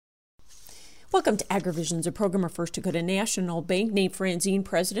Welcome to AgriVisions, a program of First Dakota National Bank. Nate Franzine,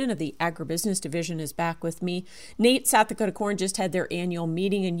 president of the Agribusiness Division, is back with me. Nate, South Dakota Corn just had their annual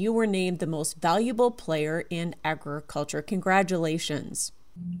meeting, and you were named the most valuable player in agriculture. Congratulations.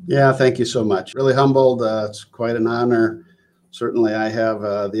 Yeah, thank you so much. Really humbled. It's quite an honor. Certainly, I have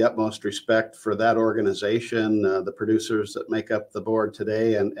the utmost respect for that organization, the producers that make up the board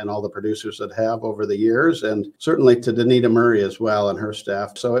today, and all the producers that have over the years, and certainly to Danita Murray as well and her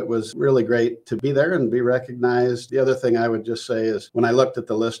staff. So it was really great to be there and be recognized. The other thing I would just say is when I looked at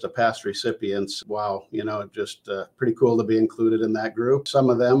the list of past recipients, wow, just pretty cool to be included in that group. Some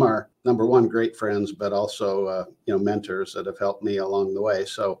of them are, number one, great friends, but also, mentors that have helped me along the way.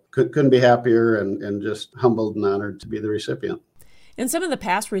 So couldn't be happier and just humbled and honored to be the recipient. And some of the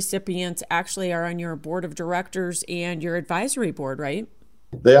past recipients actually are on your board of directors and your advisory board, right?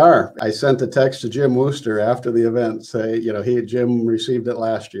 They are. I sent a text to Jim Wooster after the event, Jim received it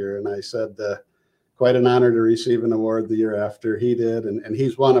last year. And I said, quite an honor to receive an award the year after he did. And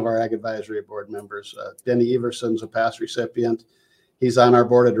he's one of our Ag Advisory Board members. Denny Everson's a past recipient. He's on our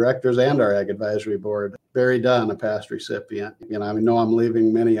board of directors and our Ag Advisory Board. Barry Dunn, a past recipient. I know I'm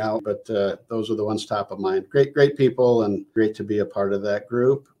leaving many out, but those are the ones top of mind. Great people, and great to be a part of that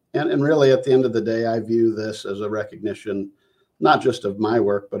group. And really, at the end of the day, I view this as a recognition, not just of my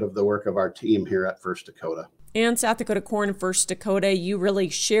work, but of the work of our team here at First Dakota. And South Dakota Corn and First Dakota, you really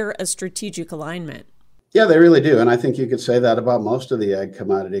share a strategic alignment. Yeah, they really do. And I think you could say that about most of the ag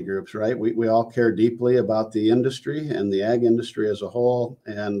commodity groups, right? We all care deeply about the industry and the ag industry as a whole.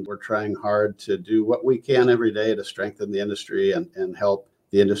 And we're trying hard to do what we can every day to strengthen the industry and help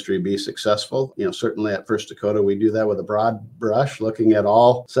the industry be successful. Certainly at First Dakota, we do that with a broad brush, looking at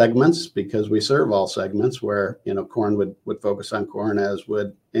all segments because we serve all segments where, corn would focus on corn, as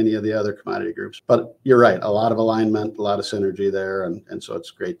would any of the other commodity groups. But you're right, a lot of alignment, a lot of synergy there. And so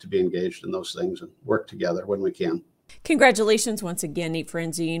it's great to be engaged in those things and work together when we can. Congratulations once again, Nate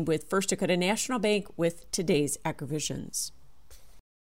Franzine with First Dakota National Bank with today's AgriVisions.